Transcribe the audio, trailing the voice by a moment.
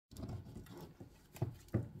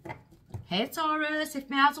Hey Taurus, if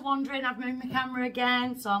my eyes are wandering, I've moved my camera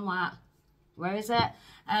again. So I'm like, where is it?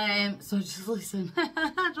 So just listen.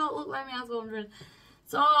 I don't look like my eyes are wandering.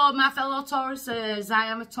 So my fellow Tauruses, I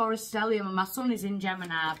am a Taurus stellium and my sun is in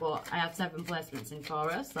Gemini, but I have 7 placements in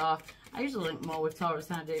Taurus. So I usually link more with Taurus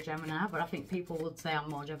than I do Gemini, but I think people would say I'm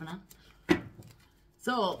more Gemini.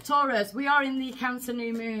 So, Taurus, we are in the Cancer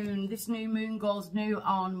new moon. This new moon goes new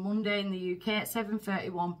on Monday in the UK at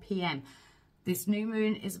 7:31 p.m. This new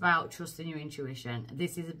moon is about trusting your intuition.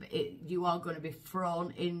 You are going to be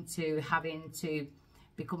thrown into having to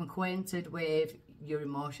become acquainted with your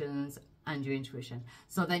emotions and your intuition.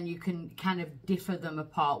 So then you can kind of differ them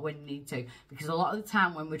apart when you need to. Because a lot of the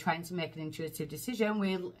time when we're trying to make an intuitive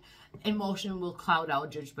decision, emotion will cloud our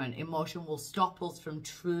judgment. Emotion will stop us from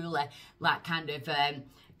truly like kind of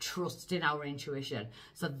trusting our intuition.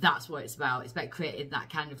 So that's what it's about. It's about creating that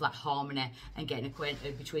kind of like harmony and getting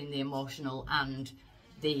acquainted between the emotional and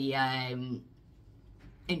the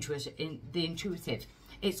intuitive.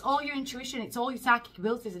 It's all your intuition. It's all your psychic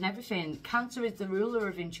abilities and everything. Cancer is the ruler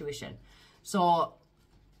of intuition. So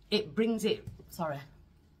it brings it, sorry,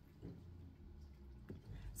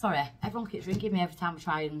 everyone keeps ringing me every time I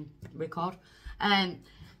try and record.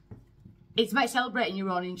 It's about celebrating your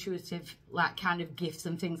own intuitive, like, kind of gifts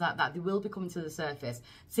and things like that. They will be coming to the surface.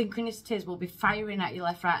 Synchronicities will be firing at you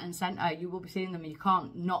left, right and centre. You will be seeing them and you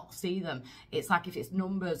can't not see them. It's like if it's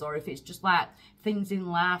numbers or if it's just like things in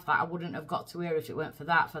life that I wouldn't have got to hear if it weren't for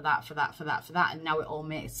that, and now it all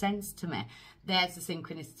makes sense to me. There's the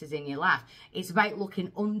synchronicities in your life. It's about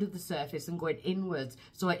looking under the surface and going inwards.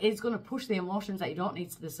 So it is going to push the emotions that you don't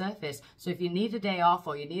need to the surface. So if you need a day off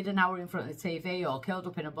or you need an hour in front of the TV or curled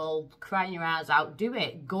up in a ball, crying your eyes out, do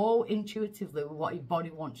it. Go intuitively with what your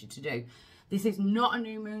body wants you to do. This is not a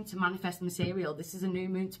new moon to manifest material. This is a new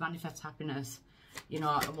moon to manifest happiness. You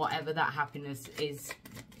know, and whatever that happiness is,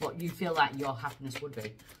 what you feel like your happiness would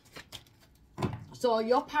be. So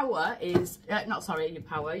your power is, your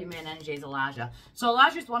main energy is Elijah. So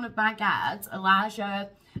Elijah is one of my guides. Elijah,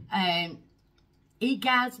 he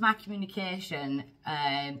guides my communication,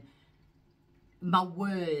 my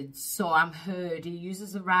words, so I'm heard. He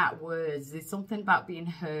uses the right words. There's something about being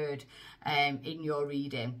heard in your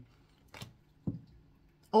reading.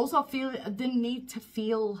 Also feel the need to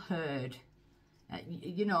feel heard,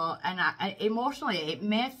 you know, and emotionally it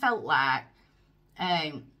may have felt like,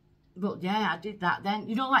 but yeah, I did that then.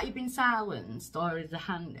 You know, like you've been silenced, or is the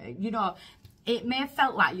hand, you know, it may have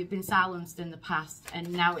felt like you've been silenced in the past and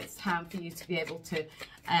now it's time for you to be able to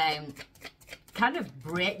kind of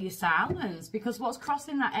break your silence. Because what's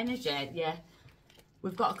crossing that energy, yeah,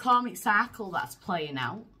 we've got a karmic cycle that's playing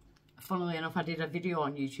out. Funnily enough, I did a video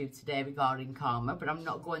on YouTube today regarding karma, but I'm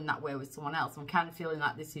not going that way with someone else. I'm kind of feeling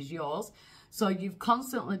like this is yours. So you've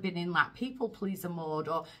constantly been in like people pleaser mode,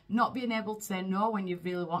 or not being able to say no when you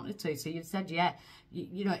really wanted to. So you've said, yeah,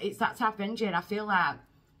 you know, it's that type of energy. And I feel like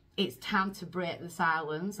it's time to break the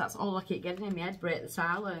silence. That's all I keep getting in my head, break the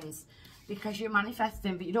silence. Because you're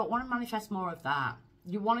manifesting, but you don't want to manifest more of that.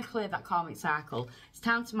 You want to clear that karmic cycle. It's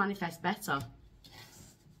time to manifest better.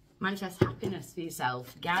 Manifest happiness for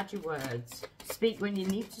yourself. Guard your words. Speak when you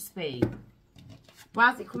need to speak.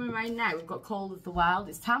 Why is it coming right now? We've got Call of the Wild.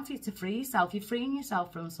 It's time for you to free yourself. You're freeing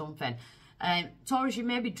yourself from something. Taurus, you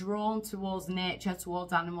may be drawn towards nature,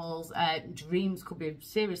 towards animals. Dreams could be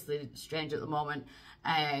seriously strange at the moment.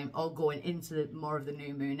 Or going into more of the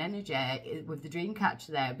new moon energy with the dream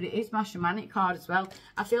catcher there. But it is my shamanic card as well.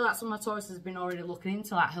 I feel like some of my Taurus has been already looking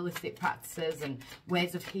into like holistic practices and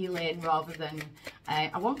ways of healing rather than,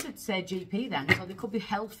 I wanted to say GP then, so there could be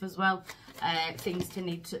health as well. Things to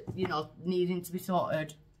need to, you know, needing to be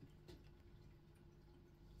sorted.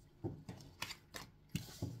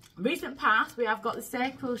 Recent past, we have got the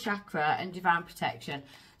sacral chakra and divine protection.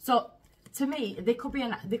 So to me, there could be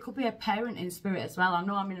a parent in spirit as well. I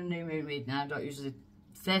know I'm in a new moon reading. I don't usually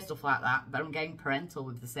say stuff like that, but I'm getting parental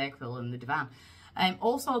with the sacral and the divine.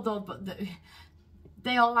 Also, though,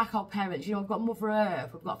 they all like our parents. You know, we've got Mother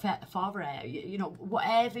Earth, we've got Father Air. You know,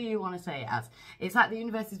 whatever you want to say it as. It's like the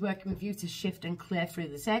universe is working with you to shift and clear through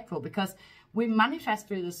the sacral, because we manifest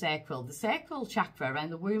through the sacral. The sacral chakra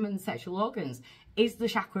around the womb and the sexual organs is the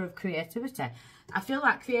chakra of creativity. I feel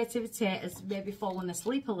like creativity has maybe fallen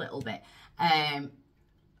asleep a little bit.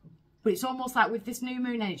 But it's almost like with this new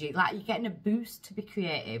moon energy, like you're getting a boost to be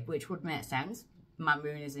creative, which would make sense. my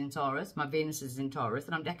moon is in Taurus, my Venus is in Taurus,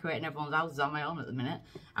 and I'm decorating everyone's houses on my own at the minute.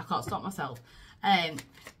 I can't stop myself.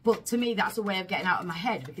 But to me, that's a way of getting out of my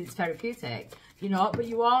head because it's therapeutic, you know. But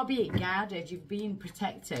you are being guarded, you're being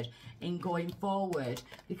protected in going forward,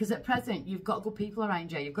 because at present you've got good people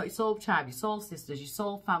around you. You've got your soul tribe, your soul sisters, your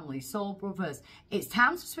soul family, your soul brothers. It's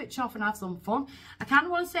time to switch off and have some fun. I kind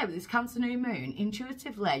of want to say with this Cancer new moon,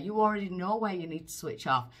 intuitively, you already know where you need to switch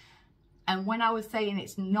off. And when I was saying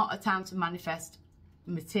it's not a time to manifest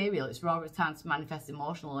material, it's rather a time to manifest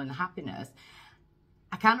emotional and happiness,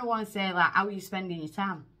 I kind of want to say, like, how are you spending your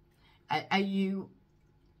time? Have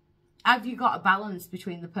you got a balance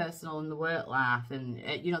between the personal and the work life? And,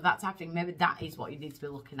 you know, that type of thing. Maybe that is what you need to be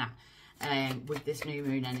looking at with this new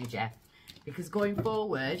moon energy. Because going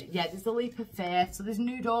forward, yeah, there's a leap of faith. So there's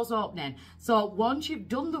new doors opening. So once you've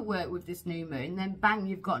done the work with this new moon, then bang,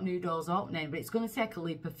 you've got new doors opening. But it's going to take a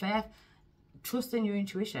leap of faith. Trusting your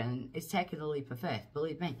intuition is taking a leap of faith,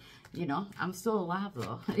 believe me. You know, I'm still alive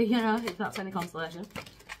though, you know, if that's any consolation.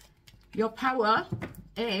 Your power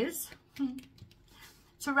is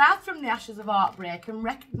to rise from the ashes of heartbreak and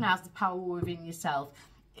recognise the power within yourself.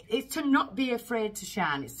 It's to not be afraid to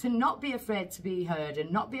shine. It's to not be afraid to be heard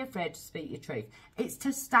and not be afraid to speak your truth. It's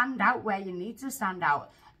to stand out where you need to stand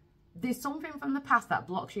out. There's something from the past that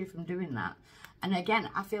blocks you from doing that. And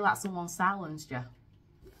again, I feel like someone silenced you.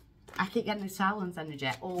 I keep getting the silence energy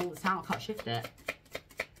all the time. I can't shift it.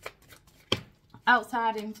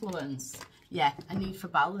 Outside influence. Yeah, a need for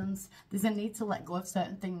balance. There's a need to let go of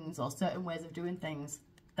certain things or certain ways of doing things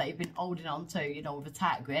that you've been holding on to, you know, with a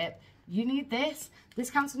tight grip. You need this. This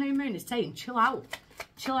Cancer new moon is saying, chill out.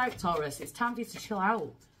 Chill out, Taurus. It's time for you to chill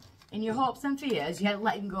out. In your hopes and fears, you're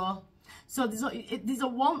letting go. So there's a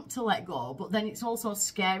want to let go, but then it's also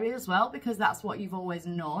scary as well, because that's what you've always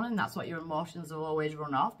known and that's what your emotions have always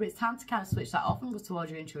run off. But it's time to kind of switch that off and go towards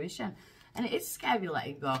your intuition. And it is scary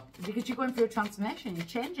letting go, because you're going through a transformation, you're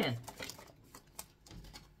changing.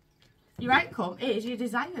 Your outcome is your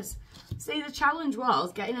desires. See, the challenge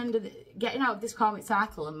was getting out of this karmic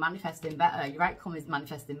cycle and manifesting better. Your outcome is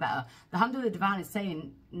manifesting better. The hand of the divine is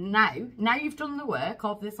saying, now you've done the work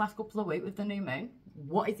of this last couple of weeks with the new moon.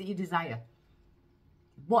 What is it you desire?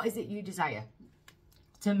 What is it you desire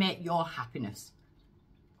to make your happiness?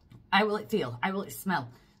 How will it feel? How will it smell?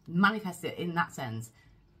 Manifest it in that sense.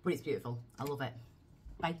 But it's beautiful. I love it.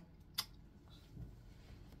 Bye.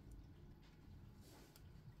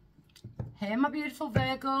 Hey my beautiful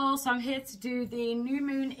Virgos, so I'm here to do the new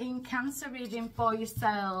moon in Cancer reading for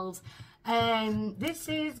yourselves. This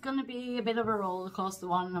is going to be a bit of a roller coaster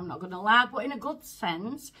one, I'm not going to lie, but in a good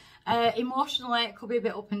sense. Emotionally, it could be a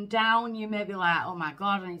bit up and down. You may be like, oh my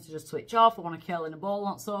god, I need to just switch off. I want to curl in a ball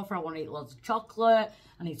on the sofa. I want to eat loads of chocolate.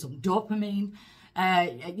 I need some dopamine.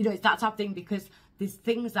 You know, it's that type of thing, because there's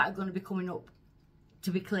things that are going to be coming up to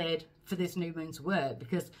be cleared for this new moon to work,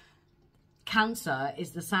 because Cancer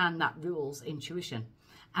is the sign that rules intuition.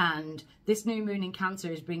 And this new moon in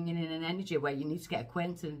Cancer is bringing in an energy where you need to get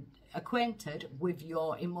acquainted with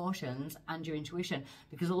your emotions and your intuition,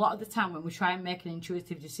 because a lot of the time when we try and make an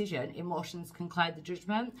intuitive decision, emotions can cloud the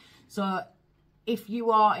judgment. So if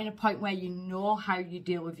you are in a point where you know how you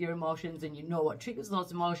deal with your emotions and you know what triggers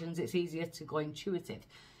those emotions, it's easier to go intuitive.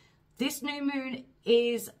 This new moon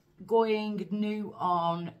is going new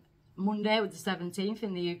on Monday, with the 17th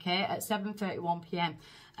in the UK at 7:31 p.m.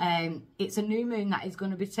 It's a new moon that is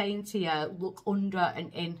going to be saying to you, look under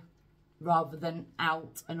and in rather than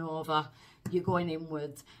out and over. You're going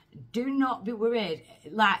inwards. Do not be worried.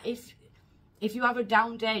 Like, if you have a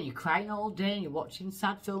down day and you're crying all day and you're watching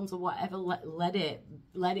sad films or whatever, let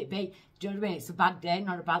it be. Do you know what I mean? It's a bad day,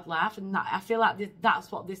 not a bad life. And I feel like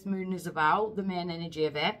that's what this moon is about, the main energy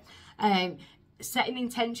of it. Setting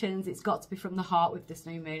intentions, it's got to be from the heart with this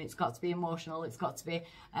new moon. It's got to be emotional. It's got to be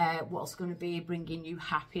what's going to be bringing you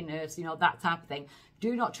happiness, you know, that type of thing.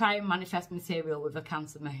 Do not try and manifest material with a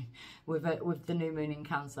Cancer moon, with the new moon in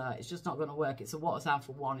Cancer. It's just not going to work. It's a water sign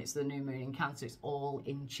for one. It's the new moon in Cancer. It's all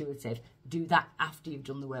intuitive. Do that after you've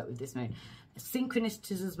done the work with this moon.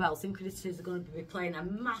 Synchronicities as well. Synchronicities are going to be playing a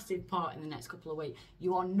massive part in the next couple of weeks.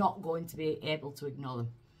 You are not going to be able to ignore them.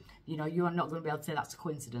 You know, you are not going to be able to say that's a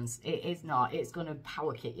coincidence. It is not. It's going to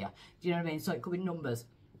power kick you. Do you know what I mean? So it could be numbers,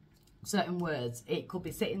 certain words. It could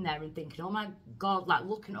be sitting there and thinking, oh my God, like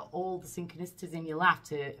looking at all the synchronicities in your life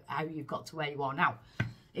to how you've got to where you are now.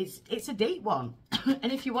 It's a deep one.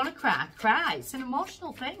 And if you want to cry, cry. It's an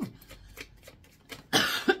emotional thing.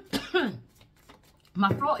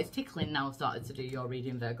 My throat is tickling now. I've started to do your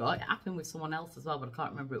reading, Virgo. It happened with someone else as well, but I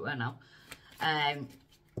can't remember it where now.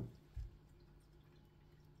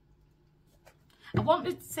 I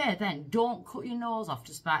wanted to say then, don't cut your nose off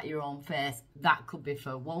to spite your own face. That could be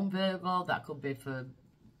for one Virgo, that could be for,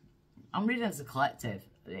 I'm reading as a collective,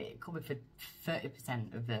 it could be for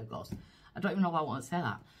 30% of Virgos. I don't even know why I want to say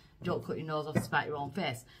that. Don't cut your nose off to spite your own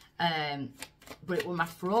face. But it was my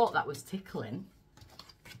throat that was tickling.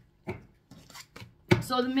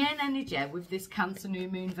 So the main energy with this Cancer New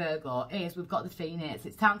Moon Virgo is we've got the Phoenix.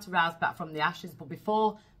 It's time to rise back from the ashes. But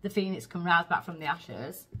before the Phoenix can rise back from the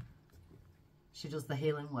ashes, she does the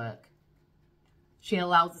healing work. She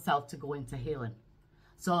allows herself to go into healing.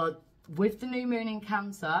 So with the New Moon in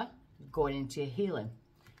Cancer, going into your healing.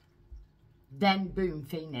 Then boom,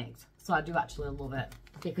 Phoenix. So I do actually love it,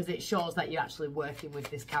 because it shows that you're actually working with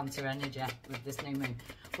this Cancer energy, with this New Moon.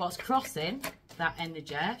 What's crossing that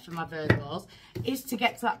energy for my Virgos is to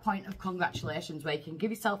get to that point of congratulations, where you can give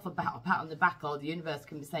yourself a pat on the back, or the universe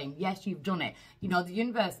can be saying, yes, you've done it. You know, the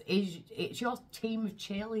universe it's your team of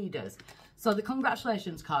cheerleaders. So the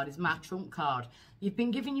congratulations card is my trump card. You've been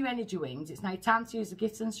given your energy wings. It's now time to use the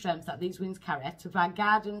gifts and strengths that these wings carry to provide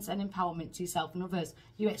guidance and empowerment to yourself and others.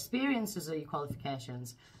 Your experiences are your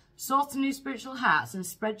qualifications. Soar to new spiritual heights and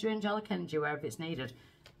spread your angelic energy wherever it's needed.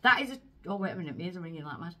 That is a... Oh, wait a minute. My ears are ringing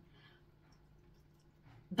like mad.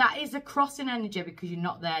 That is a crossing energy, because you're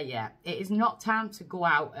not there yet. It is not time to go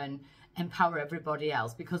out and empower everybody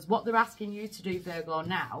else, because what they're asking you to do, Virgo,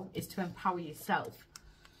 now is to empower yourself.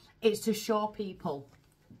 It's to show people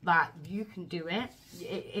that you can do it.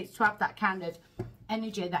 It's to have that kind of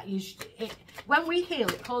energy that you... when we heal,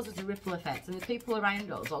 it causes a ripple effect, and the people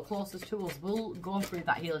around us or closest to us will go through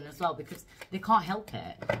that healing as well, because they can't help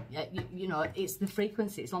it. You know, it's the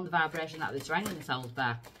frequency, it's on the vibration that they're surrounding themselves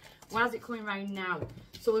by. Why is it coming around now?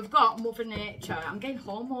 So we've got Mother Nature. I'm getting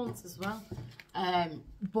hormones as well.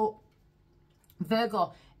 But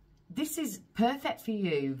Virgo, this is perfect for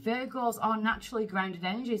you. Virgos are naturally grounded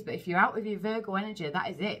energies, but if you're out with your Virgo energy,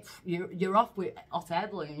 that is it. You're off with hot air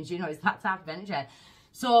balloons, you know, it's that type of energy.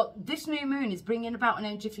 So this new moon is bringing about an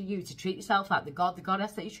energy for you to treat yourself like the god, the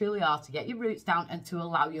goddess that you truly are, to get your roots down and to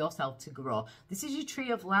allow yourself to grow. This is your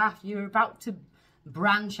tree of life. You're about to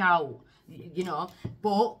branch out, you know,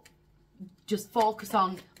 but just focus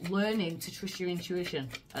on learning to trust your intuition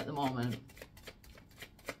at the moment.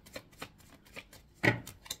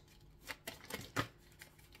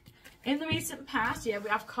 In the recent past, yeah, we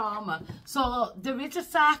have karma. So there is a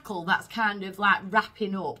cycle that's kind of like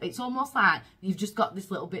wrapping up. It's almost like you've just got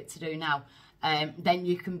this little bit to do now. Then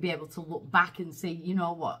you can be able to look back and see, you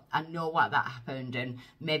know what, I know why that happened, and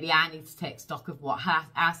maybe I need to take stock of what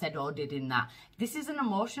I said or did in that. This is an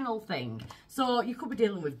emotional thing. So you could be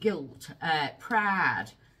dealing with guilt, pride,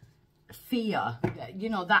 fear, you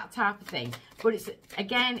know, that type of thing. But it's,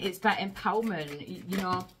 again, it's about empowerment, you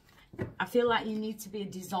know. I feel like you need to be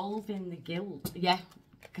dissolving the guilt. Yeah,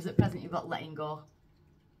 because at present you've got letting go.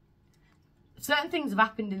 Certain things have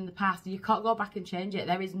happened in the past. You can't go back and change it.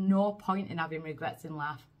 There is no point in having regrets in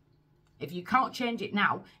life. If you can't change it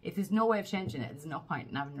now, if there's no way of changing it, there's no point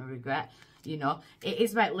in having a regret. You know, it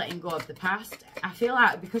is about letting go of the past. I feel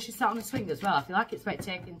like, because you sat on the swing as well, I feel like it's about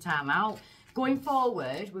taking time out. Going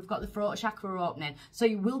forward, we've got the throat chakra opening. So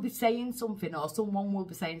you will be saying something, or someone will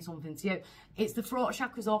be saying something to you. It's the throat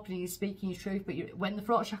chakra's opening, you're speaking your truth, but when the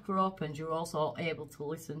throat chakra opens, you're also able to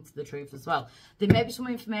listen to the truth as well. There may be some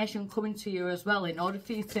information coming to you as well in order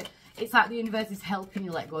for you to... It's like the universe is helping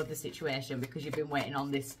you let go of the situation, because you've been waiting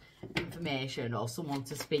on this information or someone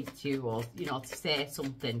to speak to you, or, you know, to say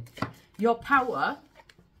something. Your power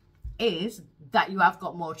is that you have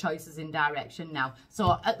got more choices in direction now.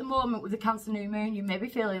 So at the moment with the Cancer New Moon, you may be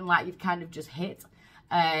feeling like you've kind of just hit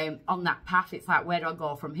on that path. It's like, where do I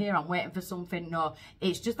go from here? I'm waiting for something. No,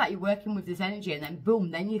 it's just that you're working with this energy, and then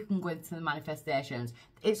boom, then you can go into the manifestations.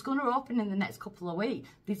 It's going to open in the next couple of weeks.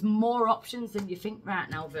 There's more options than you think right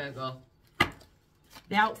now, Virgo.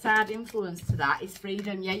 The outside influence to that is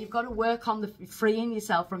freedom. Yeah, you've got to work on the freeing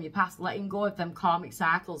yourself from your past, letting go of them karmic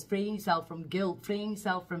cycles, freeing yourself from guilt, freeing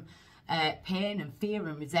yourself from pain and fear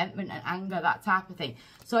and resentment and anger, that type of thing.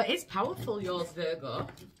 So it is powerful, yours, Virgo.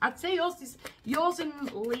 I'd say yours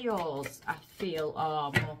and Leo's, I feel,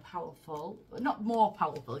 are more powerful. Not more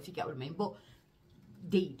powerful, if you get what I mean, but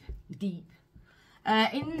deep.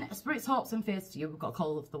 In Spirits, Hopes and Fears to You, we've got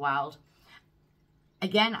Call of the Wild.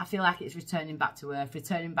 Again, I feel like it's returning back to earth,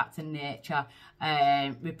 returning back to nature,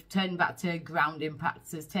 returning back to grounding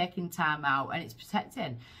practices, taking time out, and it's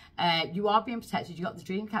protecting. You are being protected. You got the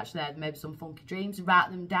dream catch there, maybe some funky dreams. Write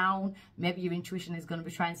them down. Maybe your intuition is going to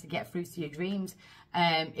be trying to get through to your dreams.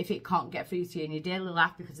 If it can't get through to you in your daily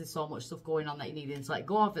life because there's so much stuff going on that you need to let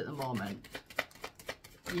go of at the moment,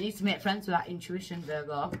 you need to make friends with that intuition,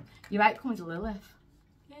 Virgo. Your outcome is Lilith.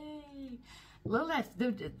 Yay! Lilith,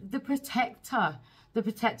 the protector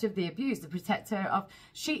of the abuse, the protector of,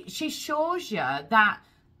 she shows you that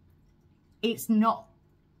it's not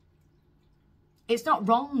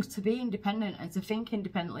wrong to be independent and to think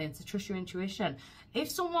independently and to trust your intuition. If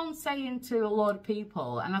someone's saying to a lot of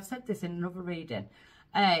people, and I've said this in another reading,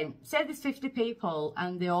 say there's 50 people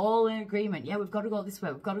and they're all in agreement, yeah, we've got to go this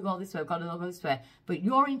way, we've got to go this way, we've got to go this way, but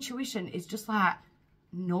your intuition is just like,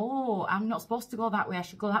 no, I'm not supposed to go that way, I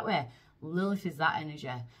should go that way. Lilith is that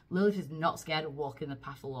energy. Lilith is not scared of walking the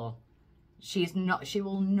path of law. She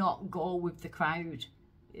will not go with the crowd.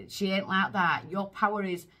 She ain't like that. Your power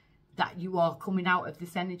is that you are coming out of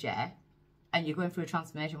this energy and you're going through a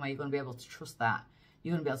transformation where you're going to be able to trust that.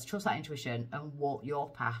 You're going to be able to trust that intuition and walk your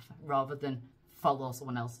path rather than follow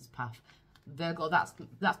someone else's path. Virgo, that's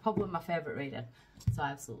probably my favourite reading. So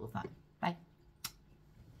I absolutely love that. Bye.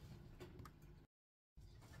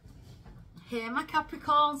 Hey, my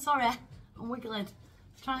Capricorn, sorry, I'm wiggling.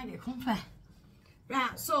 Trying to get comfy.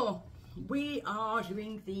 Right, so we are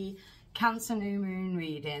doing the Cancer New Moon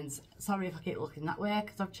readings. Sorry if I keep looking that way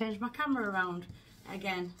because I've changed my camera around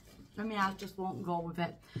again. I mean, I just won't go with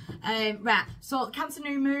it. Right, so Cancer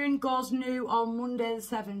New Moon goes new on Monday the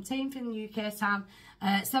 17th in the UK time,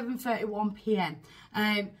 7:31 p.m.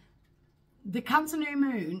 The Cancer New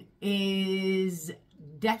Moon is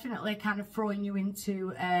definitely kind of throwing you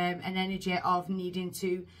into an energy of needing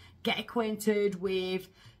to get acquainted with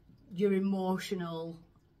your emotional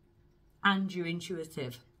and your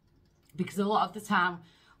intuitive, because a lot of the time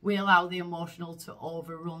we allow the emotional to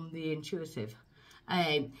overrun the intuitive.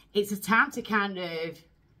 It's a time to kind of,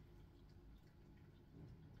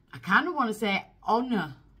 I kind of want to say,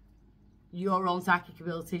 honour your own psychic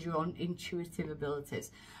abilities, your own intuitive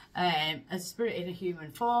abilities. As a spirit in a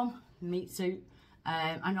human form, meat suit.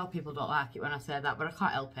 I know people don't like it when I say that, but I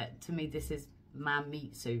can't help it. To me, this is my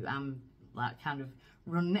meat suit. I'm like kind of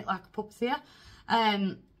running it like a puppeteer.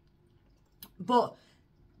 But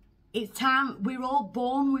it's time, we're all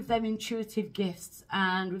born with them intuitive gifts,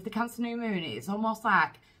 and with the Cancer New Moon, it's almost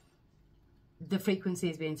like the frequency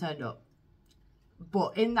is being turned up.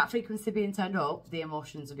 But in that frequency being turned up, the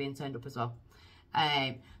emotions are being turned up as well.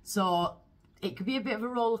 So it could be a bit of a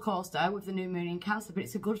roller coaster with the New Moon in Cancer, but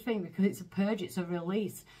it's a good thing because it's a purge, it's a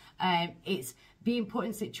release. It's being put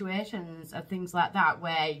in situations and things like that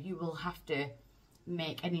where you will have to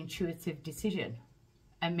make an intuitive decision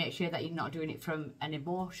and make sure that you're not doing it from an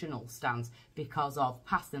emotional stance because of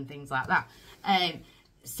past and things like that.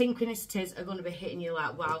 Synchronicities are going to be hitting you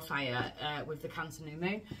like wildfire with the Cancer New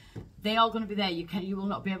Moon. They are going to be there. You will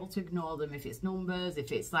not be able to ignore them. If it's numbers,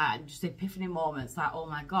 if it's like just epiphany moments, like, oh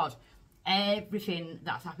my God, everything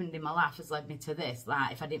that's happened in my life has led me to this.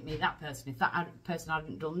 Like, if I didn't meet that person, if that person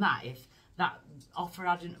hadn't done that, if that offer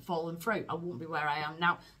hadn't fallen through, I wouldn't be where I am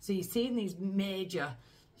now. So you're seeing these major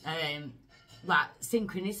like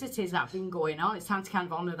synchronicities that have been going on. It's time to kind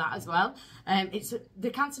of honour that as well. It's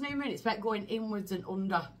the Cancer New Moon, it's about going inwards and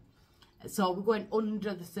under. So we're going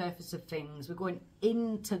under the surface of things. We're going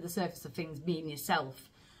into the surface of things, being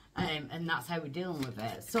yourself. And that's how we're dealing with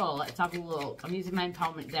it. So let's have a look. I'm using my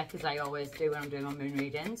empowerment deck as I always do when I'm doing my moon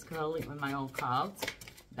readings, because I'll link with my own cards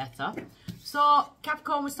better. So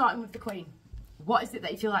Capricorn, we're starting with the Queen. What is it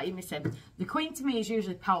that you feel like you're missing? The Queen to me is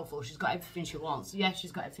usually powerful. She's got everything she wants. Yes,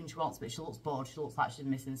 she's got everything she wants, but she looks bored. She looks like she's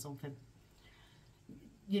missing something.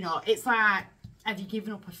 You know, it's like, have you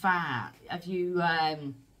given up a fight? Have you,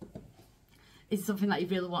 is it something that you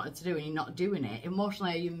really wanted to do and you're not doing it?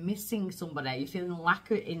 Emotionally, are you missing somebody? Are you feeling lack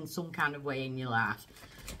in some kind of way in your life?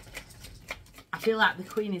 I feel like the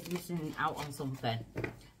Queen is missing out on something.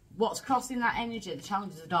 What's crossing that energy? The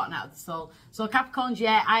challenges of dark night of the soul. So Capricorns,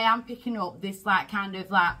 yeah, I am picking up this like kind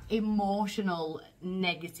of like emotional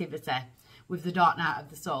negativity with the dark night of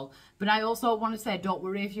the soul. But I also want to say, don't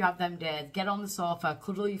worry if you have them days. Get on the sofa,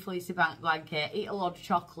 cuddle your fleecy blanket, eat a lot of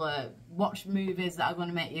chocolate, watch movies that are going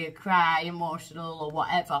to make you cry, emotional or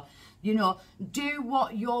whatever. You know, do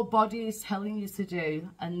what your body is telling you to do,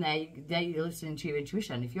 and you're listening to your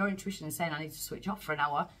intuition. If your intuition is saying I need to switch off for an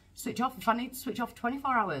hour, switch off. If I need to switch off for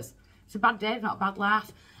 24 hours, it's a bad day, not a bad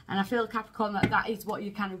laugh. And I feel, Capricorn, that is what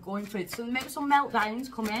you're kind of going through. So maybe some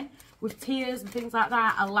meltdowns come in with tears and things like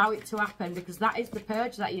that. Allow it to happen, because that is the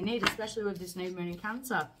purge that you need, especially with this New Moon in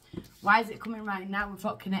Cancer. Why is it coming right now? We've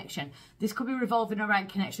got connection. This could be revolving around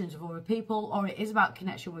connections with other people, or it is about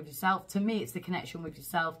connection with yourself. To me, it's the connection with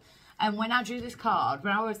yourself. And when I drew this card,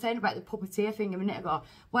 when I was saying about the puppeteer thing a minute ago,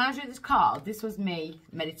 when I drew this card, this was me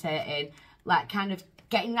meditating, like kind of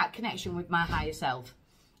getting that connection with my higher self.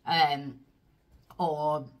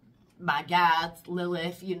 Or my guides,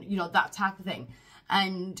 Lilith, you know, that type of thing.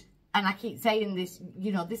 And And I keep saying this,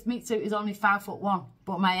 you know, this meat suit is only 5'1",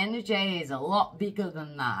 but my energy is a lot bigger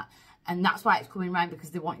than that. And that's why it's coming around, because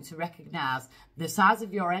they want you to recognise the size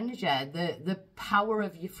of your energy, the power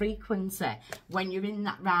of your frequency when you're in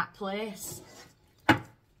that right place.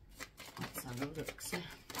 Let's have a look, see.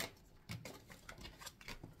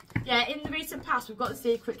 Yeah, in the recent past, we've got the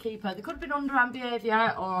Secret Keeper. They could have been underhand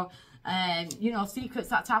behaviour or, you know, secrets,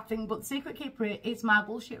 that type of thing. But the Secret Keeper is my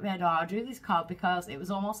bullshit radar. I drew this card because it was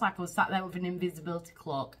almost like I was sat there with an invisibility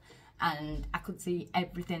cloak and I could see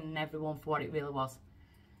everything and everyone for what it really was.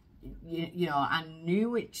 You know, I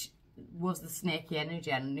knew which was the snaky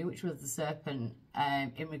energy and I knew which was the serpent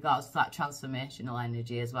in regards to that transformational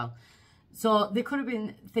energy as well. So there could have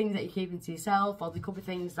been things that you're keeping to yourself, or there could be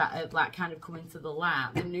things that are like kind of coming to the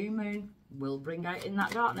light. The new moon will bring out in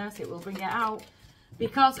that darkness, it will bring it out.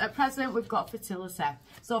 Because at present we've got fertility.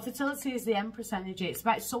 So fertility is the Empress energy. It's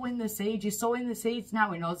about sowing the seeds. You're sowing the seeds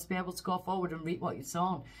now in order to be able to go forward and reap what you've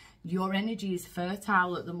sown. Your energy is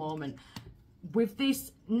fertile at the moment. With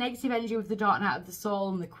this negative energy with the dark night of the soul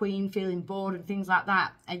and the Queen feeling bored and things like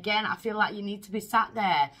that, again, I feel like you need to be sat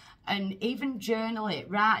there and even journal it,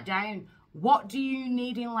 write down, what do you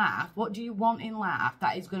need in life? What do you want in life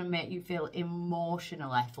that is going to make you feel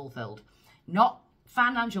emotionally fulfilled? Not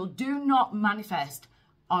financial. Do not manifest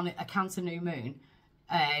on a Cancer new moon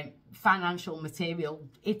financial material.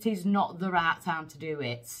 It is not the right time to do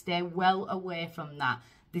it. Stay well away from that.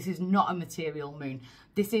 This is not a material moon.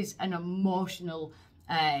 This is an emotional,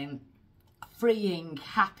 freeing,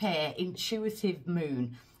 happy, intuitive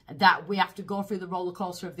moon that we have to go through the roller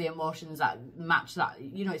coaster of the emotions that match that.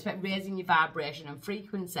 You know, it's about raising your vibration and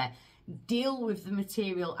frequency. Deal with the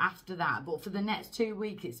material after that. But for the next 2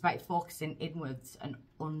 weeks, it's about focusing inwards and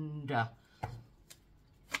under.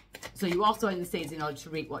 So you are sowing the seeds in order to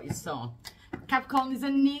reap what you sow. Capricorn, there's a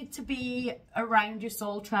need to be around your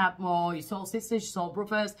soul tribe more, your soul sisters, your soul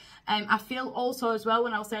brothers. I feel also as well,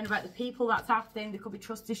 when I was saying about the people, that type of thing, there could be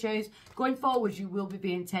trust issues. Going forward, you will be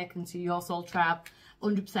being taken to your soul tribe.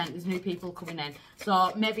 100%, there's new people coming in.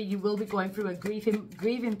 So maybe you will be going through a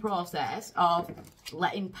grieving process of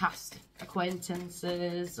letting past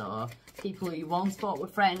acquaintances or people who you once thought were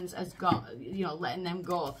friends as got, you know, letting them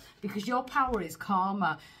go. Because your power is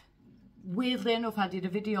karma. Weirdly enough, I did a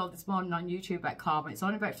video this morning on YouTube about karma. It's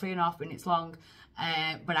only about 3.5 minutes long,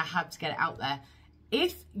 but I had to get it out there.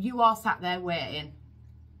 If you are sat there waiting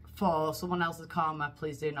for someone else's karma,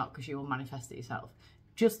 please do not, because you will manifest it yourself.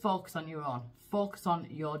 Just focus on your own. Focus on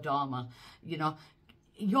your dharma. You know,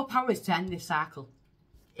 your power is to end this cycle.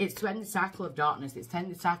 It's to end the cycle of darkness. It's to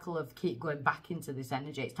end the cycle of keep going back into this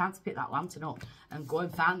energy. It's time to pick that lantern up and go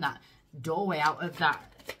and find that doorway out of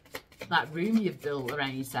that room you've built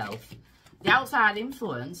around yourself. The outside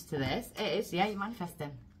influence to this is, yeah, you're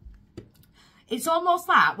manifesting. It's almost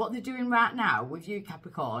like what they're doing right now with you,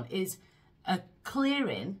 Capricorn, is a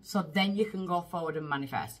clearing, so then you can go forward and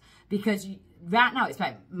manifest. Because right now it's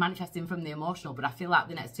about manifesting from the emotional, but I feel like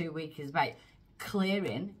the next 2 weeks is about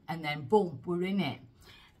clearing, and then boom, we're in it.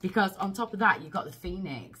 Because on top of that, you've got the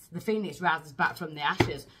Phoenix. The Phoenix rises back from the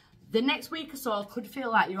ashes. The next week or so could feel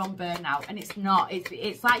like you're on burnout, and it's not.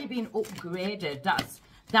 It's like you're being upgraded.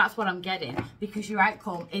 That's what I'm getting, because your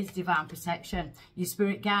outcome is divine protection. Your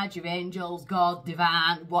spirit guides, your angels, God,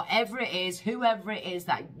 divine, whatever it is, whoever it is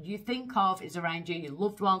that you think of is around you, your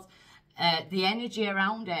loved ones, the energy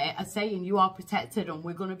around it are saying you are protected and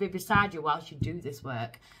we're going to be beside you whilst you do this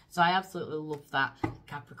work. So I absolutely love that,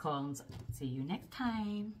 Capricorns. See you next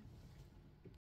time.